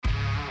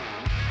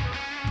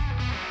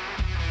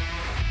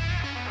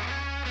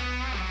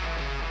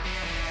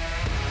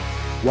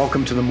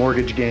Welcome to the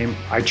mortgage game.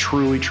 I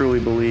truly,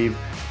 truly believe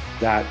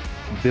that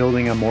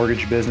building a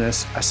mortgage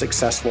business, a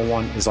successful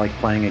one, is like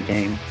playing a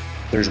game.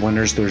 There's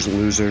winners, there's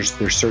losers,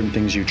 there's certain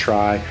things you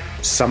try.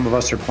 Some of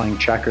us are playing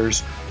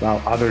checkers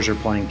while others are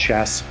playing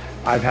chess.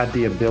 I've had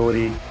the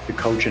ability to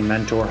coach and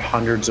mentor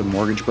hundreds of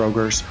mortgage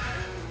brokers.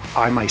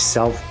 I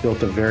myself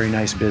built a very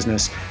nice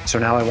business. So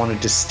now I want to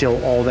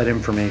distill all that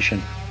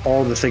information,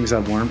 all the things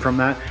I've learned from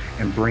that,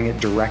 and bring it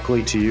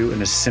directly to you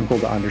in a simple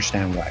to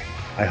understand way.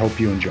 I hope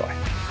you enjoy.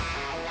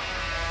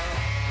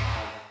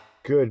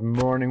 Good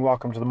morning.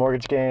 Welcome to the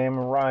Mortgage Game.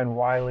 Ryan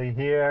Wiley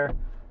here.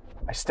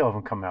 I still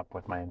haven't come up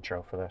with my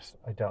intro for this.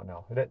 I don't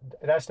know. It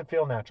has to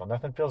feel natural.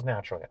 Nothing feels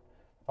natural yet.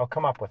 I'll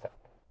come up with it.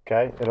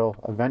 Okay? It'll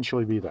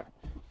eventually be there.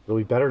 It'll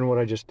be better than what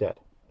I just did.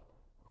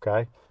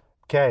 Okay?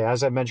 Okay,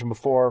 as I mentioned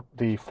before,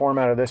 the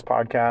format of this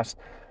podcast,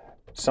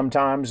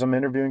 sometimes I'm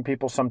interviewing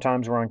people,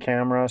 sometimes we're on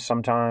camera,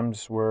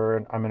 sometimes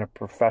I'm in a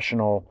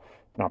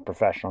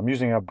I'm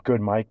using a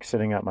good mic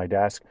sitting at my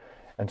desk,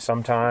 and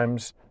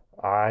sometimes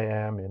I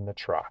am in the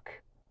truck,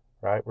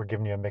 right? We're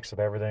giving you a mix of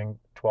everything,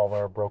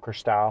 12-hour broker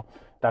style.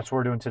 That's what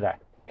we're doing today,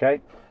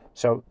 okay?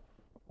 So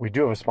we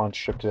do have a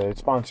sponsorship today. The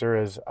sponsor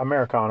is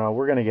Americano.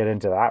 We're going to get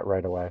into that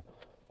right away.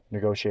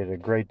 Negotiated a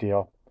great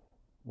deal.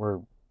 We're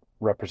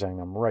representing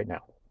them right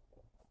now.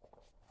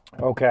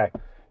 Okay,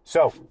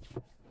 so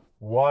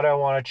what I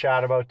want to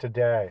chat about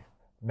today,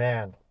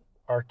 man,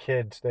 our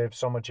kids, they have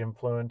so much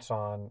influence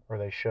on, or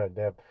they should.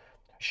 They have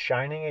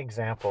shining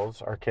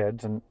examples, our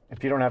kids, and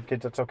if you don't have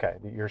kids, that's okay.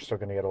 You're still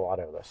going to get a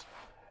lot out of this.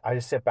 I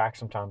just sit back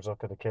sometimes,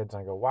 look at the kids,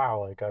 and I go,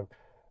 wow,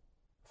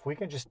 if we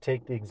can just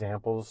take the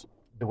examples,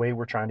 the way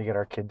we're trying to get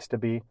our kids to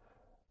be,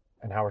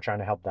 and how we're trying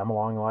to help them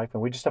along in life,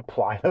 and we just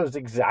apply those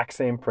exact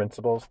same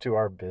principles to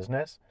our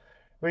business,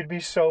 we'd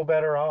be so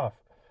better off.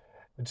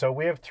 And so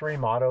we have 3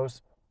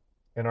 mottos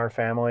in our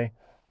family.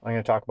 I'm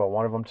going to talk about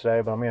one of them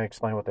today, but I'm going to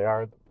explain what they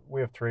are.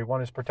 We have 3.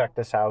 One is protect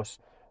this house.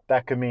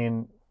 That could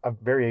mean a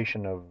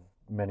variation of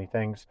many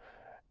things.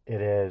 It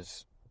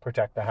is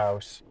protect the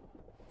house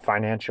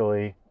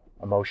financially,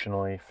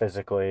 emotionally,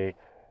 physically.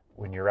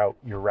 When you're out,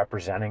 you're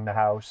representing the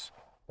house,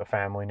 the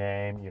family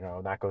name,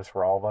 that goes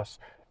for all of us.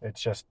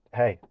 It's just,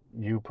 hey,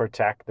 you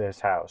protect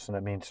this house. And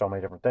it means so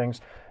many different things.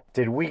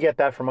 Did we get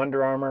that from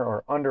Under Armour,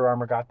 or Under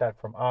Armour got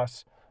that from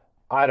us?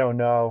 I don't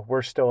know.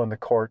 We're still in the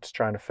courts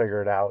trying to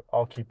figure it out.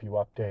 I'll keep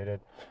you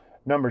updated.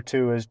 Number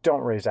 2 is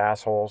don't raise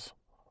assholes,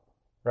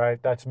 right?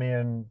 That's me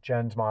and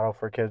Jen's motto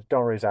for kids.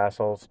 Don't raise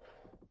assholes.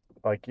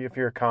 Like, if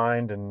you're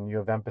kind and you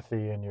have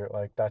empathy and you're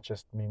like, that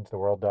just means the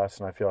world to us.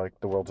 And I feel like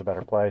the world's a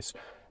better place,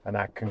 and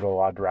that can go a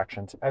lot of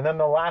directions. And then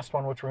the last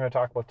one, which we're going to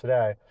talk about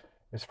today,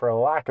 is, for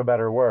lack of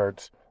better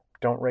words,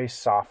 don't raise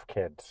soft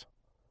kids,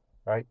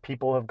 right?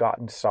 People have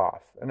gotten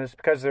soft, and it's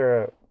because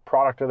they're a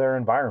product of their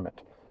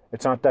environment.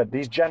 It's not that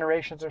these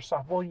generations are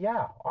soft. Well,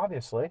 yeah,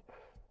 obviously.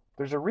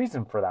 There's a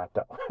reason for that,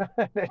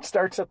 though. It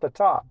starts at the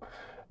top.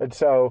 And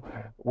so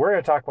we're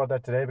going to talk about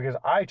that today, because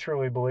I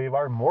truly believe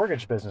our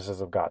mortgage businesses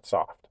have got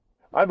soft.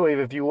 I believe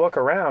if you look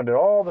around at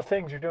all the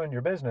things you're doing in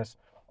your business,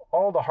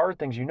 all the hard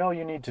things you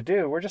need to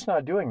do, we're just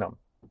not doing them.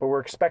 But we're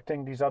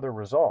expecting these other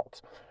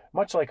results.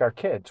 Much like our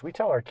kids. We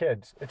tell our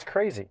kids, it's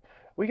crazy.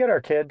 We get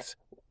our kids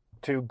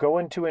to go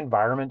into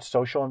environments,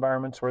 social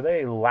environments, where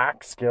they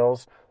lack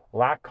skills,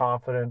 lack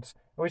confidence.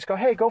 And we just go,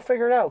 hey, go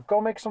figure it out. Go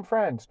make some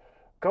friends.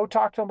 Go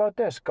talk to them about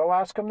this. Go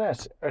ask them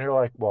this. And you're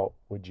like, well,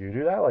 would you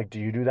do that? Like, do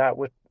you do that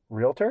with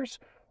realtors,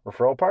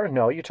 referral partners?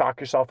 No, you talk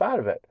yourself out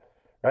of it,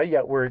 right?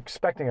 Yet we're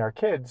expecting our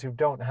kids, who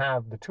don't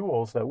have the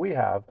tools that we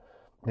have,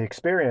 the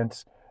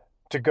experience,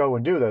 to go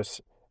and do this.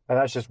 And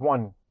that's just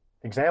one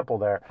example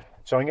there.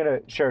 So I'm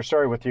going to share a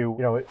story with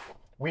you.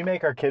 We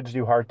make our kids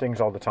do hard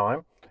things all the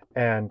time.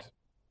 And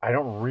I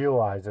don't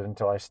realize it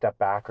until I step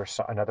back, or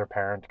another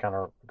parent kind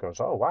of goes,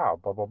 oh, wow,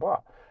 blah, blah, blah.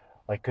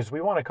 Like, because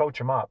we want to coach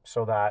them up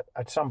so that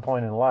at some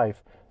point in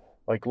life,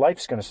 like,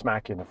 life's going to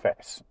smack you in the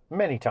face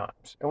many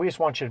times. And we just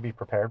want you to be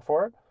prepared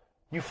for it.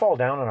 You fall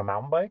down on a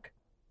mountain bike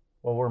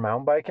while we're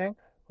mountain biking.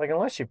 Like,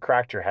 unless you've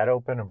cracked your head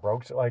open and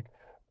broke it, like,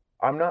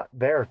 I'm not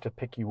there to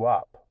pick you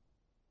up.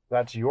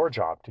 That's your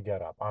job to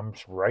get up. I'm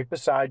right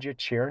beside you,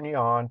 cheering you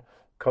on,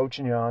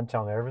 coaching you on,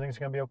 telling you everything's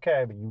going to be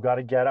okay, but you got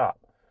to get up.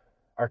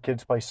 Our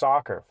kids play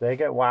soccer. If they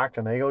get whacked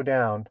and they go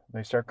down, and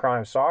they start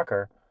crying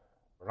soccer,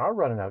 we're not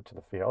running out to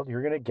the field.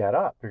 You're going to get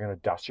up. You're going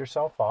to dust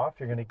yourself off.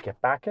 You're going to get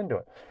back into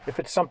it. If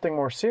it's something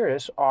more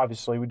serious,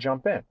 obviously we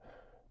jump in.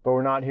 But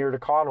we're not here to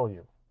coddle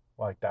you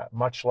like that,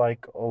 much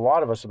like a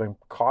lot of us have been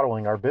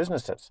coddling our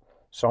businesses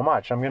so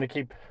much. I'm going to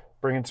keep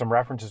bringing some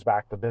references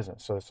back to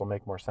business, so this will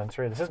make more sense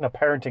for you. This isn't a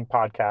parenting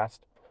podcast.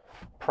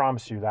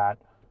 Promise you that.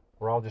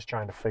 We're all just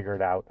trying to figure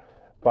it out.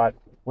 But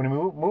when we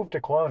moved to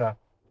Kelowna,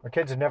 our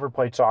kids had never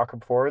played soccer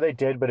before. They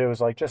did, but it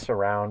was like just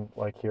around,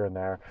 like here and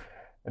there.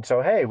 And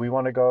so, hey, we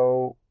want to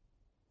go.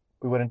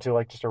 We went into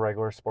like just a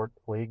regular sport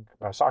league,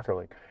 soccer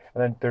league.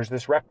 And then there's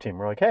this rep team.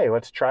 We're like, hey,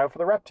 let's try out for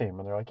the rep team.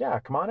 And they're like, yeah,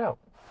 come on out.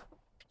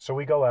 So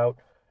we go out,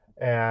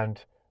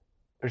 and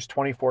there's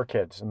 24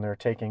 kids, and they're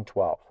taking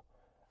 12.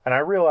 And I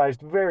realized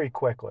very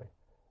quickly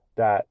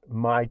that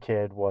my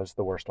kid was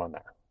the worst one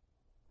there.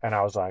 And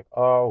I was like,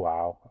 oh,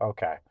 wow,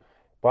 okay.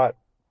 But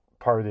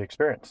part of the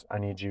experience, I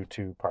need you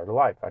to, part of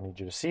life, I need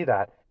you to see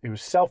that. He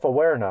was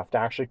self-aware enough to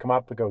actually come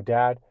up and go,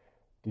 Dad,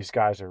 these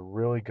guys are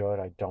really good.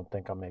 I don't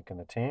think I'm making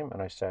the team.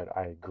 And I said,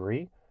 I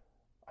agree.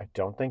 I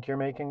don't think you're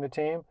making the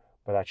team,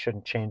 but that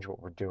shouldn't change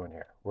what we're doing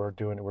here.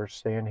 We're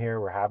staying here,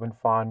 we're having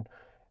fun.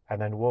 And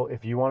then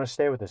if you want to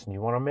stay with us and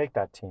you want to make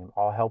that team,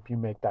 I'll help you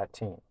make that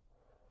team.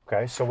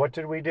 Okay, so what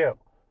did we do?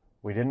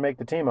 We didn't make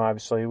the team,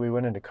 obviously. We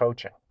went into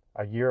coaching,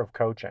 a year of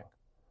coaching,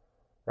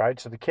 right?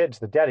 So the kids,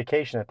 the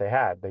dedication that they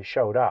had, they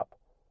showed up.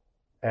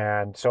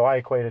 And so I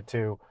equate it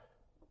to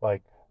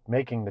like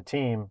making the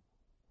team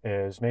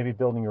is maybe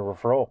building your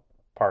referral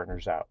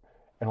partners out.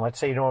 And let's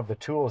say you don't have the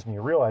tools and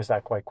you realize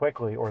that quite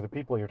quickly, or the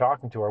people you're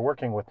talking to are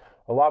working with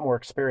a lot more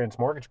experienced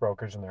mortgage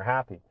brokers and they're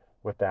happy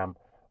with them,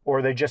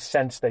 or they just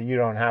sense that you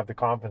don't have the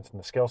confidence and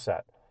the skill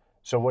set.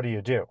 So what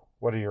do?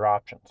 What are your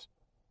options?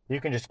 You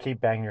can just keep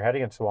banging your head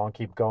against the wall and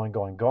keep going,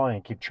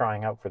 and keep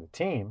trying out for the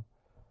team.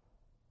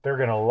 They're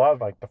going to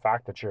love like the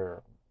fact that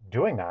you're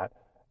doing that.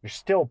 You're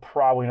still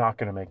probably not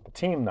going to make the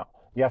team though.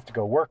 You have to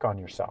go work on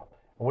yourself.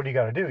 And what do? You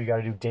got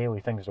to do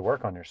daily things to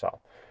work on yourself.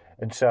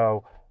 And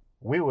so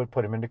we would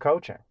put him into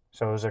coaching.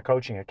 So it was a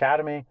coaching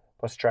academy,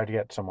 plus try to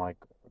get some like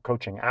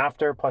coaching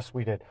after. Plus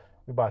we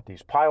bought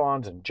these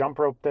pylons and jump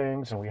rope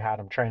things and we had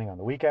him training on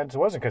the weekends. It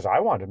wasn't because I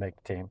wanted to make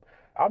the team.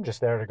 I'm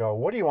just there to go,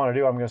 what do you want to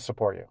do? I'm going to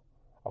support you.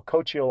 I'll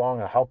coach you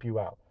along. I'll help you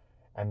out.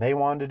 And they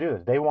wanted to do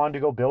this. They wanted to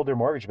go build their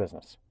mortgage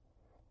business.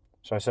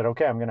 So I said,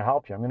 okay, I'm going to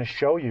help you. I'm going to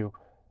show you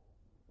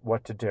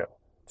what to do.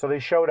 So they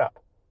showed up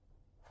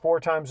 4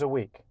 times a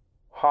week.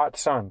 Hot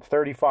sun,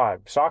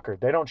 35, soccer.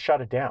 They don't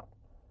shut it down.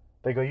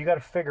 They go, you got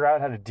to figure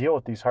out how to deal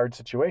with these hard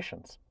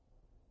situations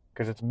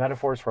because it's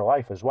metaphors for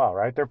life as well,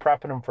 right? They're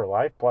prepping them for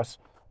life plus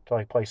to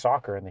like play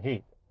soccer in the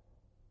heat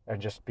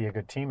and just be a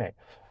good teammate.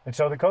 And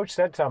so the coach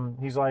said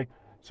something. He's like,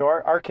 so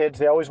our kids,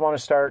 they always want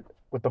to start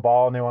with the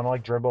ball and they want to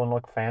like dribble and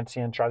look fancy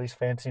and try these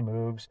fancy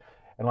moves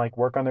and like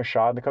work on their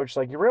shot. And the coach is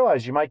like, you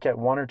realize you might get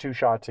 1 or 2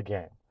 shots a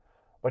game,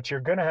 but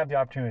you're going to have the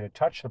opportunity to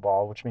touch the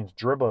ball, which means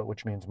dribble it,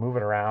 which means move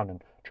it around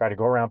and try to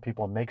go around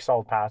people and make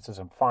solid passes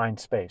and find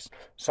space.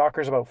 Soccer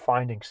is about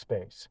finding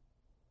space.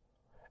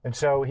 And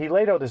so he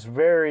laid out this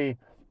very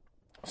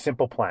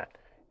simple plan.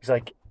 He's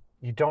like,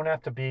 you don't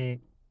have to be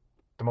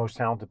the most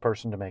talented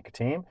person to make a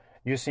team.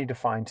 You just need to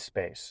find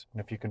space.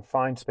 And if you can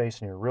find space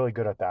and you're really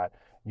good at that,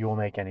 you will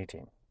make any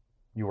team.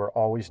 You are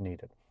always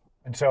needed.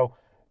 And so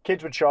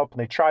kids would show up and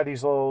they try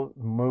these little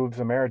moves,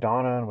 the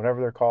Maradona and whatever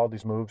they're called,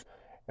 these moves.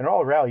 And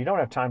all around, you don't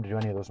have time to do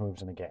any of those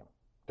moves in the game.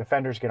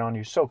 Defenders get on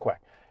you so quick.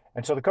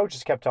 And so the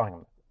coaches kept telling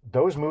them,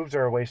 those moves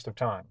are a waste of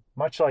time.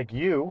 Much like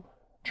you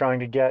trying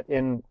to get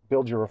in,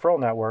 build your referral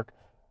network,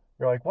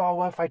 you're like, well,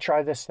 what if I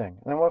try this thing?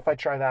 And then what if I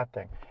try that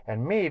thing?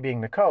 And me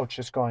being the coach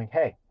just going,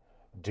 hey,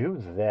 do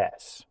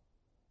this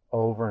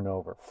over and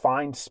over.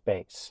 Find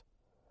space.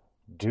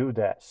 Do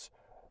this.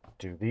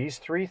 Do these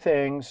 3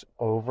 things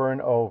over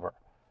and over.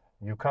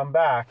 You come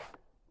back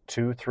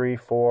 2, 3,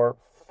 4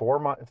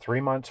 months,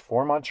 3 months,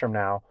 4 months from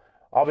now,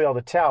 I'll be able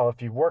to tell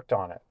if you've worked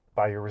on it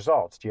by your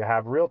results. Do you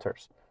have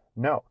realtors?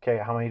 No.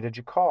 Okay, how many did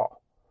you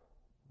call?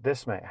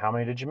 This many. How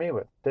many did you meet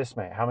with? This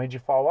many. How many did you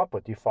follow up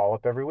with? Do you follow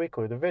up every week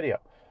with a video?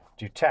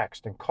 Do you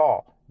text and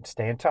call and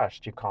stay in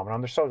touch? Do you comment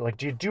on their social? Like,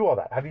 do you do all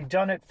that? Have you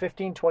done it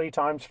 15, 20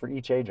 times for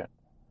each agent?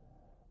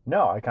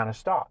 No, I kind of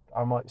stopped.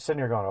 I'm like sitting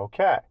here going,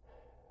 okay.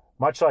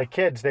 Much like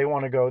kids, they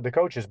want to go, the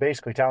coach is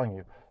basically telling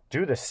you,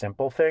 do the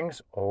simple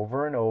things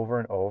over and over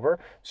and over.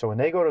 So when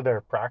they go to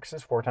their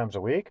practices 4 times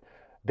a week,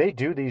 they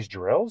do these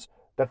drills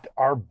that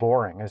are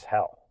boring as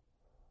hell.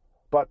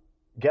 But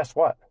guess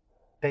what?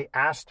 They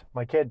asked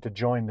my kid to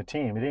join the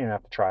team. He didn't even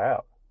have to try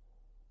out.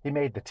 He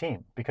made the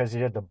team because he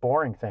did the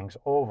boring things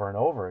over and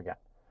over again.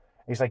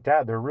 He's like,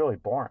 Dad, they're really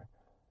boring.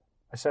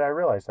 I said, I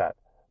realize that,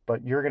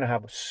 but you're going to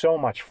have so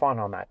much fun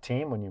on that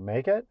team when you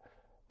make it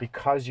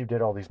because you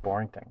did all these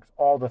boring things,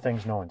 all the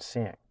things no one's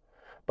seeing.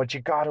 But you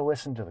got to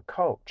listen to the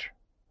coach,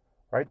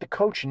 right? The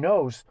coach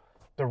knows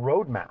the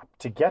roadmap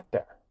to get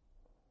there.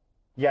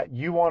 Yet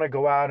you want to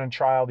go out and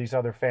try all these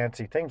other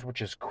fancy things,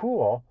 which is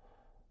cool.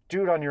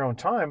 Do it on your own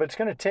time, but it's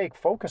going to take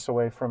focus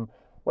away from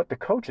what the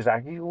coach is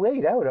actually. You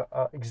laid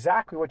out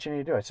exactly what you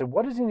need to do. I said,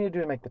 what does he need to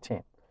do to make the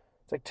team?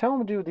 It's like, tell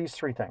him to do these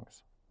 3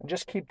 things and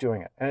just keep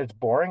doing it. And it's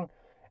boring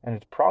and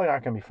it's probably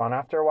not going to be fun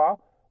after a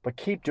while, but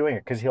keep doing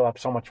it because he'll have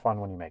so much fun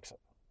when he makes it.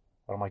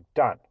 And I'm like,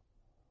 done.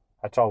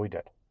 That's all we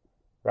did,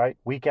 right?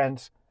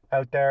 Weekends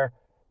out there,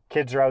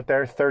 kids are out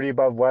there, 30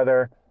 above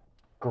weather,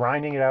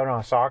 grinding it out on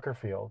a soccer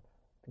field.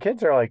 The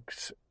kids are like,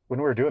 when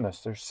we were doing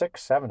this, they're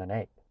 6, 7, and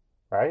 8,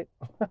 right?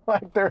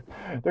 Like they're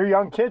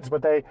young kids,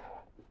 but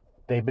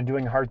they've been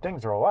doing hard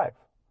things their whole life.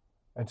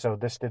 And so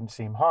this didn't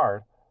seem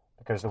hard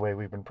because the way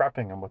we've been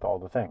prepping them with all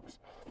the things.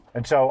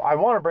 And so I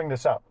want to bring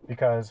this up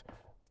because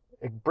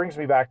it brings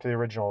me back to the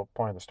original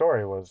point of the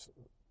story was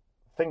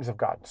things have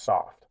gotten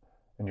soft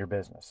in your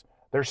business.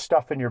 There's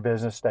stuff in your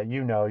business that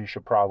you know you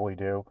should probably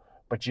do,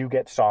 but you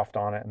get soft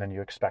on it and then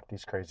you expect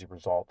these crazy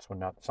results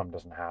when some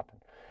doesn't happen.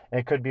 And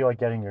it could be like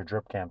getting your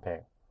drip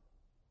campaign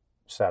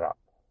set up,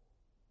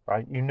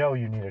 right? You know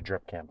you need a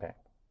drip campaign.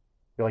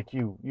 You're like,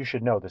 you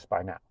should know this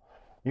by now.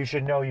 You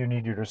should know you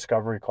need your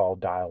discovery call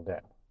dialed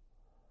in,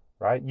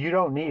 right? You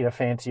don't need a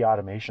fancy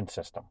automation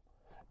system.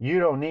 You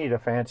don't need a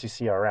fancy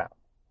CRM.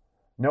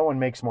 No one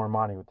makes more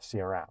money with the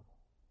CRM,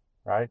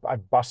 right? I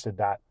busted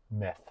that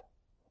myth.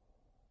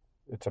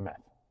 It's a myth.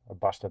 I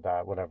busted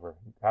that, whatever,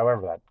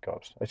 however that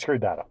goes. I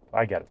screwed that up.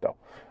 I get it though.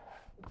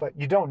 But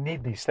you don't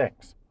need these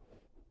things.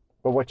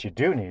 But what you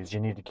do need is you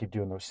need to keep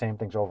doing those same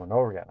things over and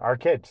over again. Our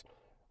kids,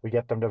 we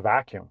get them to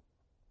vacuum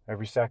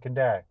every second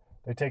day.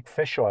 They take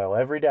fish oil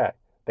every day.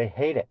 They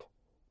hate it,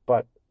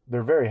 but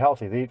they're very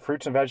healthy. They eat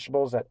fruits and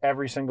vegetables at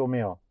every single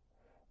meal.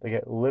 They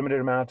get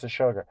limited amounts of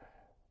sugar.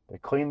 They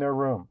clean their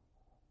room.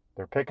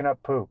 They're picking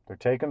up poop. They're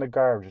taking the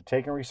garbage. They're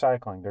taking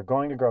recycling. They're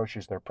going to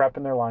groceries. They're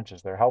prepping their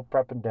lunches. They're help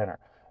prepping dinner.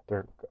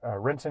 They're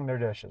rinsing their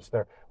dishes.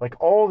 They're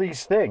like, all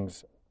these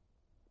things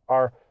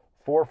are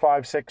 4,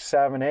 5, 6,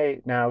 7,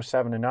 8, now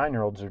 7 and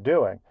 9-year-olds are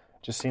doing.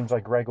 It just seems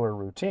like regular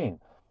routine.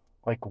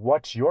 Like,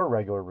 what's your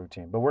regular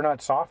routine? But we're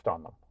not soft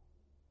on them,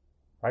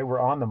 right? We're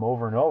on them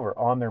over and over,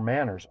 on their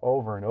manners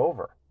over and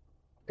over.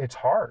 It's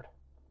hard.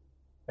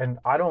 And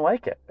I don't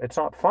like it. It's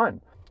not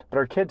fun. But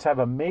our kids have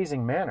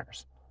amazing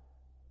manners.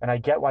 And I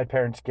get why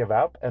parents give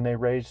up and they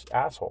raise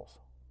assholes,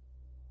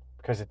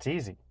 because it's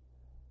easy.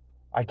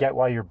 I get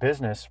why your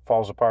business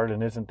falls apart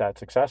and isn't that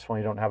successful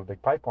and you don't have a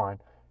big pipeline,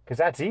 because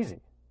that's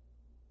easy.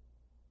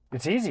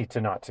 It's easy to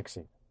not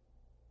succeed.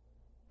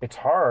 It's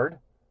hard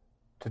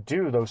to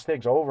do those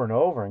things over and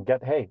over and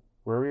get, hey,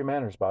 where are your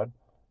manners, bud?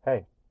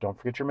 Hey, don't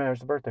forget your manners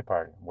at the birthday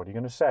party. What are you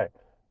going to say?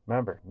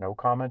 Remember, no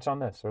comments on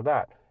this or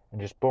that. And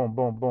just boom,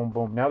 boom, boom,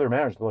 boom. Now their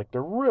manners,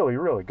 they're really,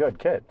 really good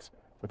kids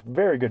with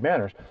very good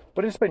manners.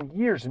 But it's been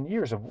years and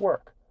years of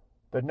work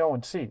that no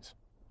one sees.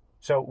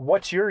 So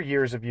what's your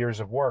years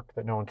of work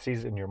that no one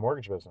sees in your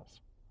mortgage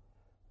business,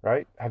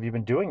 right? Have you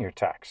been doing your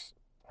tax?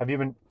 Have you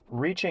been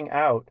reaching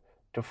out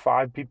to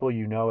 5 people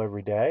you know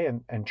every day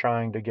and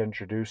trying to get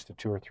introduced to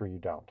 2 or 3 you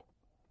don't?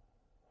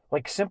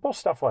 Like simple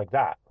stuff like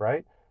that,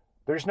 right?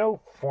 There's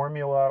no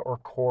formula or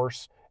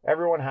course.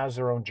 Everyone has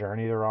their own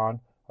journey they're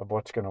on of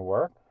what's going to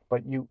work,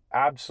 but you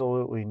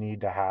absolutely need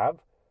to have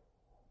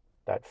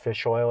that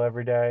fish oil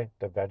every day,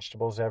 the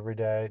vegetables every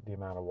day, the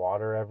amount of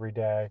water every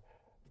day,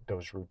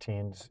 those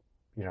routines,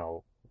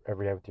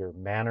 every day with your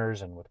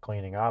manners and with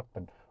cleaning up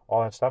and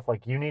all that stuff.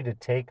 Like, you need to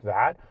take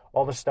that,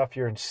 all the stuff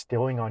you're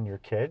instilling on your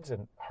kids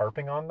and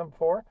harping on them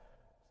for,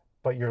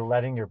 but you're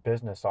letting your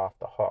business off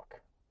the hook.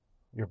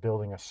 You're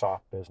building a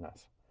soft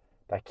business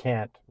that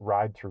can't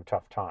ride through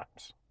tough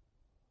times,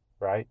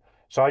 right?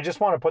 So I just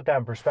want to put that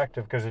in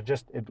perspective, because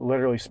it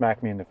literally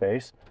smacked me in the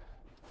face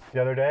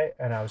the other day,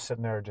 and I was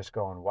sitting there just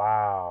going,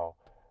 wow,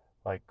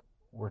 like,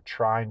 we're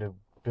trying to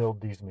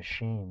build these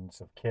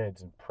machines of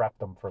kids and prep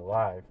them for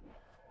life.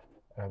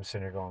 And I'm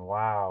sitting here going,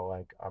 wow,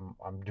 like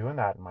I'm doing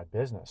that in my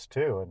business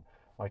too. And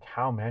like,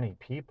 how many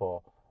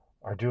people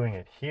are doing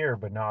it here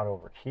but not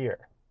over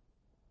here,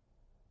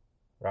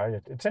 right?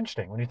 It's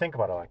interesting when you think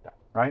about it like that,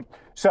 right?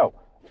 So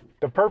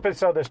the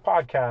purpose of this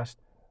podcast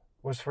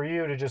was for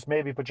you to just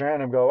maybe put your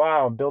hand and go,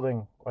 wow, I'm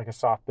building like a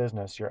soft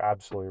business. You're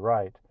absolutely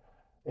right.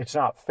 It's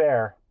not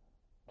fair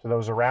to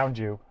those around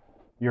you.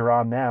 You're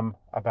on them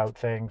about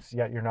things,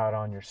 yet you're not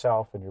on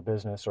yourself and your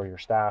business or your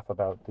staff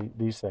about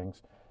these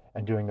things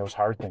and doing those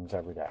hard things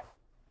every day,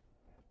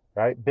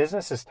 right?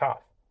 Business is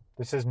tough.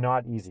 This is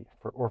not easy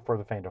for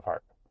the faint of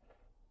heart.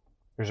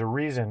 There's a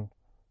reason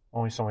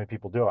only so many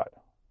people do it.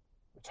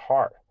 It's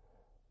hard.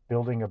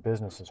 Building a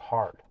business is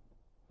hard.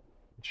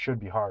 It should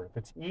be hard. If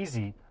it's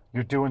easy,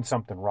 you're doing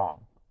something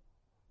wrong.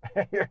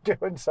 You're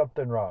doing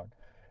something wrong.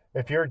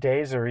 If your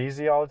days are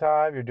easy all the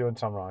time, you're doing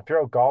something wrong. If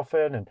you're out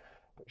golfing and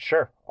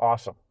sure,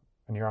 awesome.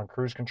 And you're on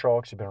cruise control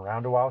because you've been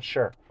around a while,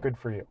 sure, good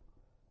for you.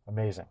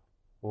 Amazing.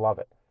 Love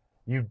it.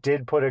 You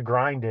did put a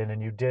grind in,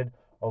 and you did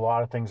a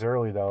lot of things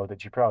early, though,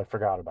 that you probably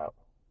forgot about.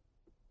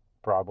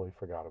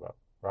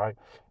 Right?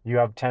 You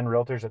have 10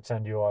 realtors that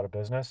send you a lot of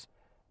business.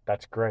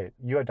 That's great.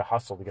 You had to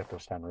hustle to get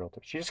those 10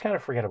 realtors. You just kind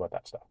of forget about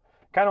that stuff.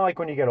 Kind of like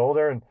when you get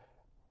older and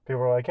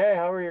people are like, hey,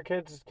 how were your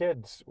kids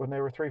when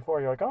they were 3,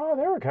 4? You're like, oh,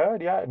 they were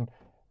good, yeah. And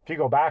if you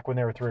go back when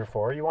they were 3 or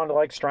 4, you wanted to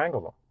like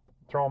strangle them,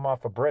 throw them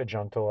off a bridge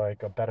onto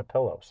like a bed of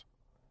pillows.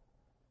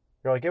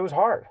 You're like, it was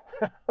hard.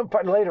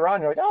 But later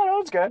on, you're like, oh, no,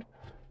 it's good.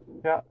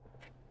 Yeah.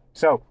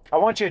 So I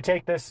want you to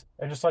take this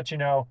and just let you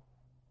know,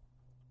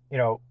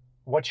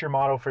 what's your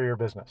motto for your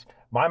business?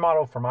 My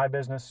motto for my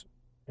business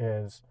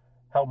is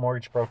help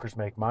mortgage brokers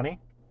make money,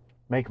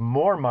 make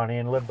more money,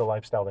 and live the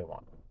lifestyle they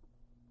want.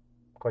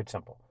 Quite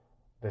simple.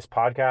 This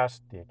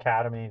podcast, the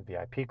academy,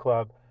 VIP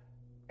club,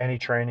 any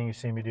training you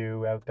see me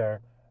do out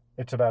there,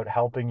 it's about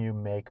helping you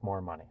make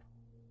more money.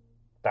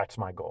 That's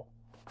my goal.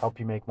 Help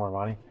you make more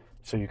money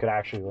so you can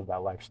actually live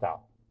that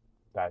lifestyle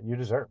that you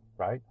deserve,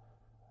 right?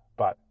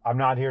 But I'm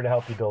not here to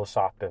help you build a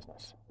soft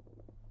business,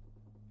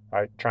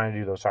 right? Trying to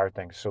do those hard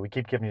things. So we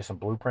keep giving you some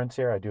blueprints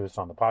here. I do this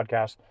on the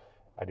podcast.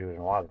 I do it in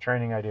a lot of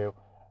training I do.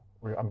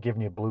 I'm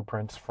giving you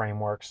blueprints,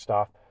 frameworks,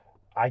 stuff.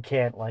 I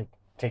can't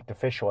take the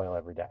fish oil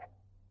every day,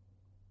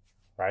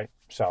 right?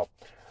 So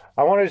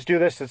I wanted to do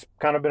this. It's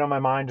kind of been on my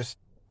mind, just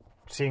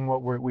seeing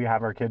what we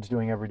have our kids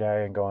doing every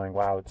day and going,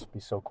 wow, it'd be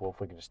so cool if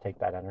we could just take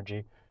that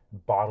energy,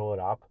 bottle it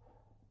up,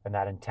 and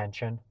that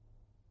intention,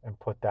 and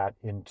put that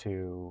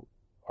into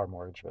our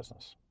mortgage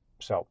business.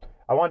 So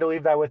I wanted to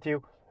leave that with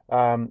you.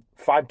 5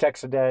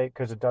 texts a day,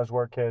 because it does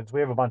work, kids. We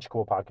have a bunch of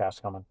cool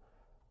podcasts coming.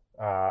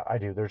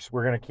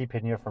 We're going to keep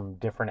hitting you from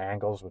different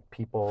angles with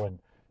people, and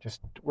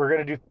we're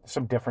going to do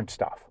some different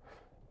stuff.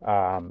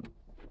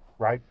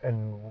 Right?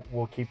 And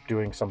we'll keep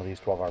doing some of these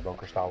 12-hour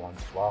broker style ones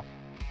as well.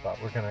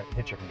 But we're going to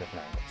hit you from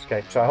different angles.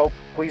 Okay, so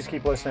please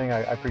keep listening. I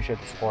appreciate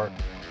the support.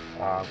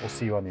 We'll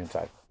see you on the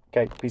inside.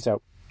 Okay, peace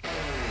out.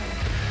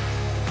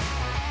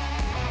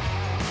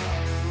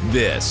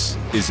 This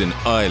is an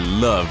I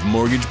Love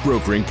Mortgage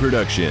Brokering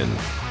production.